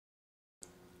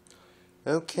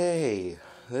Okay,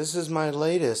 this is my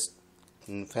latest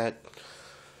fat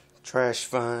trash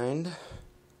find.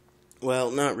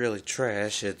 Well, not really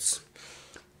trash, it's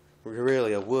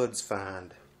really a woods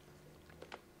find.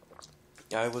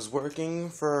 I was working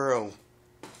for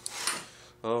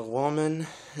a woman,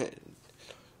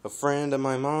 a friend of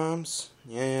my mom's,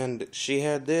 and she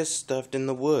had this stuffed in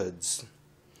the woods.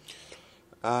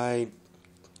 I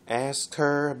asked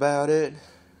her about it.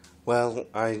 Well,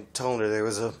 I told her there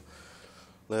was a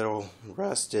little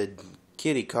rusted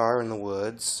kitty car in the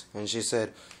woods, and she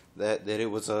said that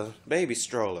it was a baby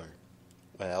stroller.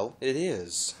 Well, it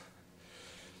is.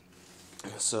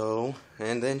 So,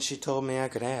 and then she told me I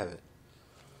could have it.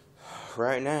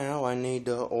 Right now, I need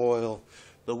to oil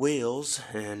the wheels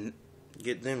and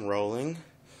get them rolling.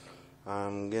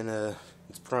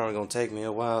 It's probably gonna take me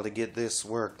a while to get this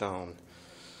worked on.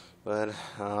 But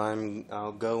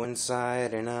I'll go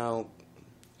inside and I'll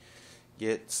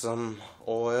get some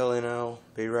oil and I'll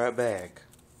be right back.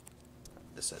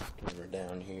 Just put her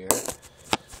down here.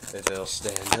 If it'll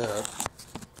stand up.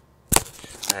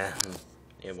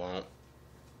 It won't.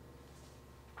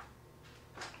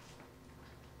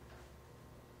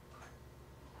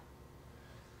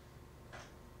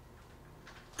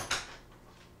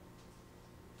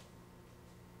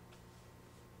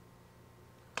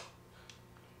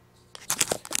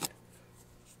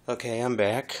 Okay, I'm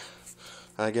back.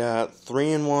 I got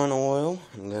 3-in-1 oil.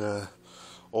 I'm gonna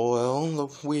oil the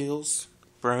wheels.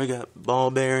 Probably got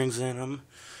ball bearings in them.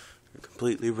 They're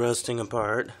completely rusting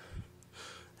apart.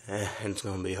 And it's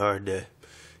gonna be hard to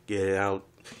get it out.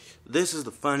 This is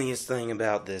the funniest thing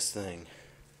about this thing.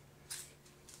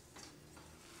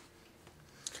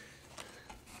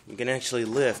 You can actually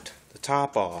lift the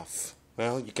top off.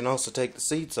 Well, you can also take the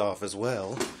seats off as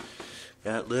well.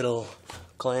 Got little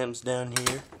clamps down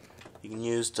here you can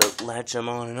use to latch them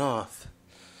on and off.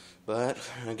 But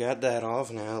I got that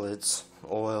off. Now let's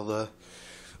oil the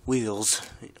wheels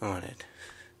on it.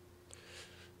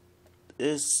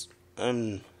 This,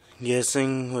 I'm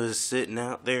guessing, was sitting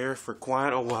out there for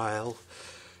quite a while.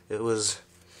 It was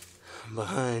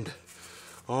behind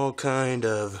all kind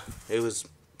of, it was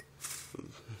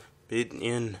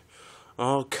in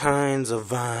all kinds of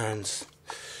vines.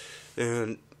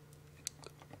 And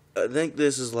I think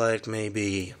this is like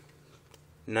maybe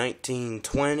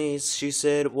 1920s, she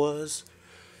said it was.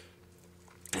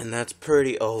 And that's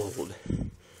pretty old.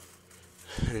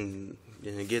 And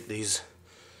gonna get these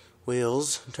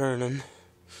wheels turning.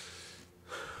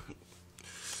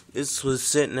 This was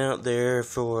sitting out there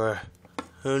for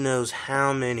who knows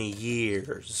how many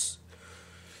years.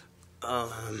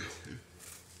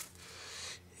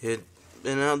 It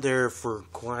been out there for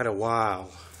quite a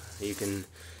while. You can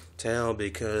tell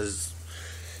because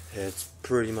it's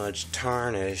pretty much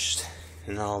tarnished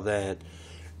and all that,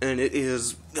 and it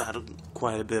is got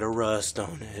quite a bit of rust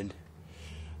on it.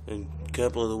 A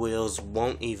couple of the wheels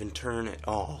won't even turn at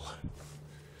all.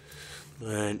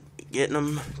 But getting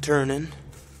them turning,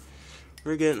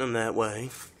 we're getting them that way.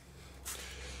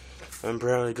 I'm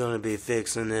probably going to be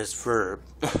fixing this for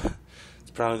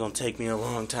it's probably going to take me a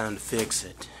long time to fix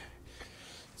it.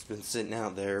 It's been sitting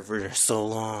out there for so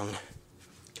long.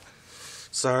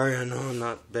 Sorry, I know I'm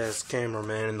not the best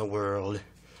cameraman in the world,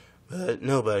 but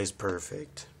nobody's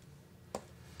perfect.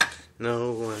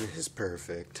 No one is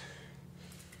perfect.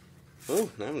 Oh,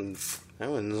 that one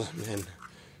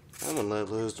let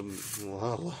loose a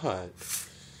lot.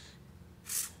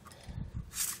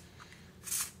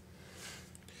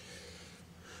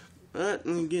 But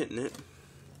I'm getting it.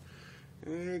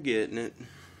 We're getting it.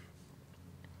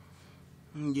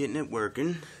 I'm getting it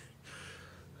working.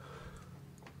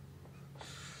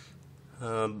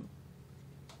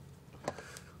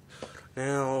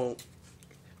 Now,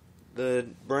 the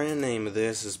brand name of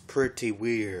this is pretty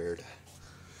weird.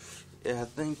 I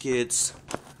think it's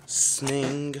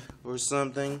Sning or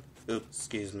something. Oops,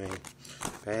 excuse me.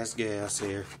 Pass gas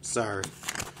here. Sorry.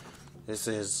 It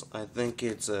says, I think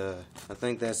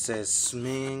that says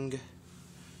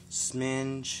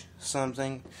Sminge,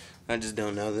 something. I just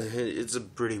don't know. It's a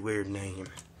pretty weird name.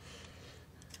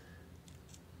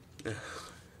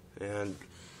 And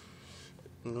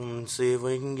let's see if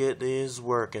we can get this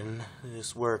working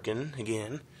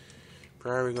again.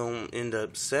 Probably gonna end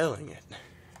up selling it.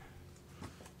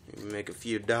 Make a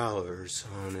few dollars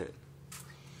on it.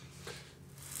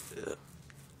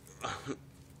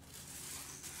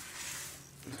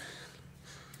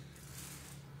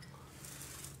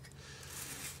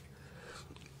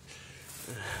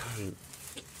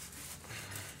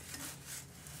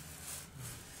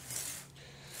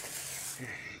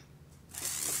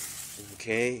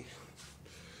 Okay.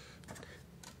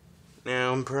 Now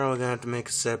I'm probably gonna have to make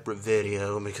a separate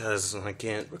video because I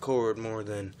can't record more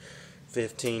than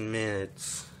 15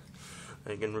 minutes.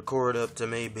 I can record up to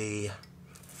maybe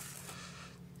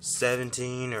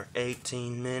 17 or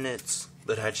 18 minutes,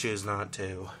 but I choose not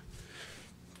to.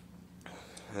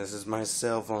 This is my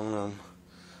cell phone I'm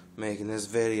making this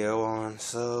video on,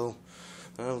 so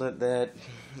I'll let that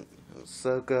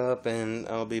soak up and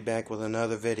I'll be back with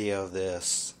another video of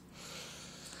this.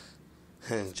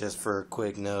 And just for a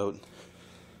quick note,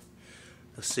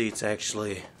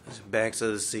 the backs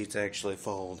of the seats actually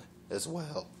fold as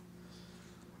well.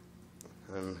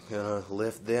 I'm gonna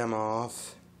lift them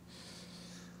off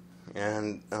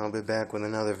and I'll be back with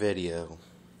another video.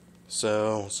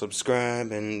 So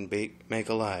subscribe and make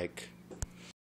a like.